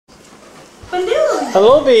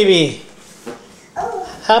Hello, baby.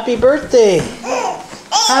 Happy birthday.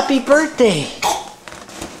 Happy birthday.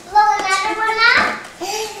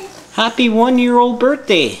 Happy 1-year-old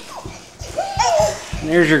birthday. And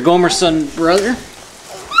there's your Gomer son brother.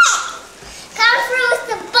 Come through with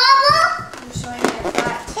the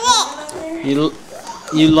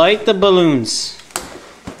bubble. You like the balloons?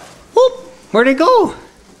 Whoop! Where'd it go?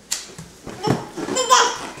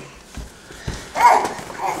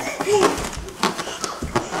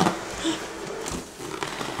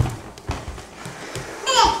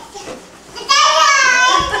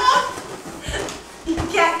 You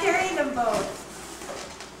can't carry them both.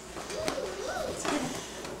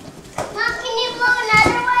 Mom, can you blow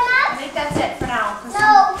another one up? I think that's it for now.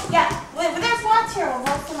 No. Yeah, wait, but there's lots here. We'll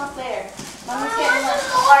roast them up there.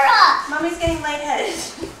 Mommy's getting lightheaded.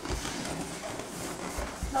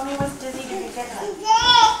 Mommy was dizzy to begin with.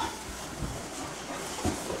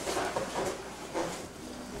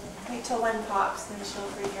 Wait till one pops, then she'll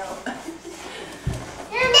freak out.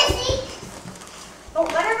 Here, Missy. Oh,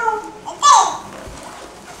 let her go.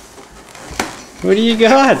 What do you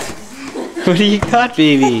got? What do you got,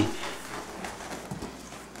 baby?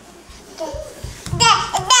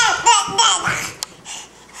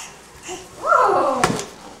 Whoa!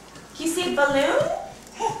 You see balloon?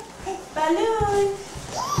 Balloon.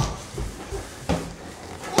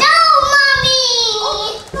 No, Mommy.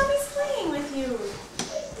 Oh, Mommy's playing with you.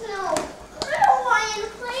 No, I don't want you to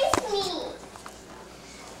play with me.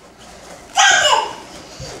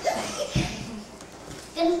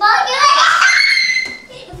 Good bug you.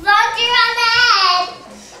 Bug you on the head.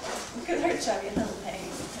 Look at her chubby little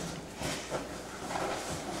legs.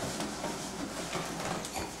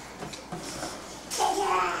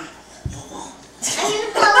 I'm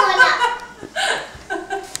gonna blow one up.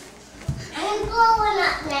 I'm gonna blow one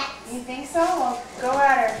up next. You think so? Well, go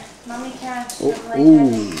at her. Mommy can't. She's lightheaded.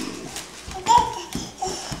 Ooh.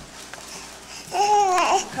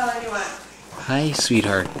 What color do you want? Hi,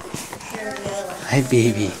 sweetheart. Here, the other one. Hi,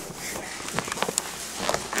 baby.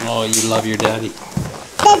 Oh, you love your daddy.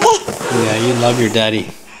 Yeah, you love your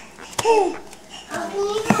daddy. Can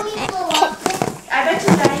you help me blow up this? I bet you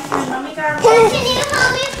Daddy can. Mommy got her. Can you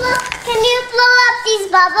help me blow? Can you blow up these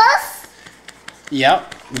bubbles?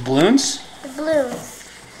 Yep. The balloons? The balloons.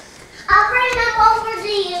 I'll bring them over to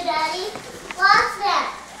you, Daddy. Watch them.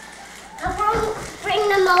 I'll bring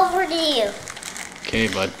them over to you. Okay,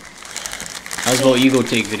 bud. How's about you go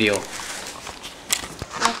take video?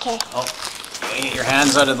 Okay. Oh, get your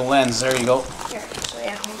hands out of the lens. There you go. Here, I'll show you.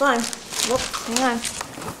 Hold on. Whoop, hang on.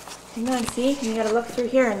 Hang on, see? You gotta look through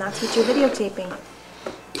here, and that's what you're videotaping.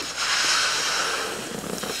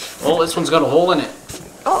 Oh, this one's got a hole in it.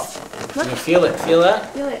 Oh, You can feel it. Feel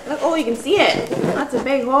that? feel it. Look, oh, you can see it. That's a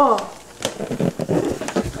big hole.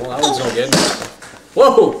 Oh, that one's no good.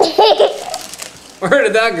 Whoa! Where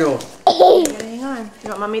did that go? You gotta hang on. You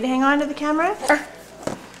want Mommy to hang on to the camera?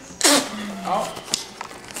 Oh.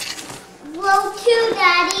 Blow two,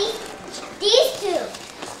 Daddy. These two.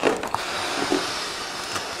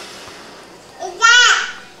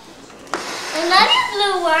 Another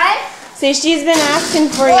blue one. See, she's been asking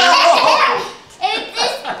for you. It's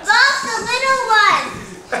this box, the little one.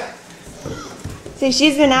 See,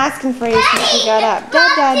 she's been asking for you since she got up.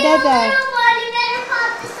 Daddy, Dada, the dada. little one. You better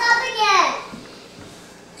pop this up again.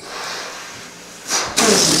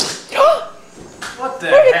 What the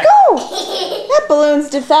Where'd it heck? go? That balloon's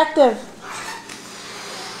defective.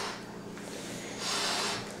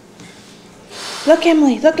 Look,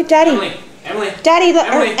 Emily. Look at Daddy. Emily. Daddy, look.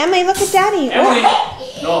 Emily. Emily, look at Daddy. Emily. Oh,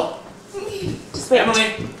 No. just wait.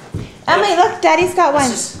 Emily. Emily, look. Daddy's got one.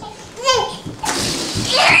 This is-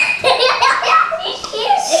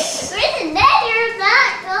 Where's the net? Here's that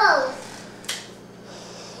goes.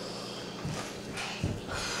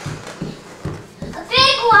 A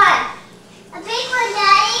big one. A big one,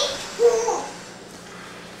 Daddy.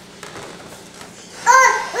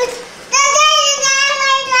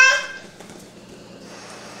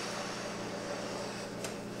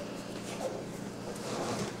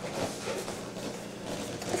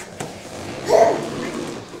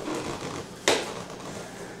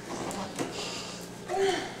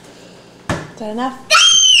 Is that enough?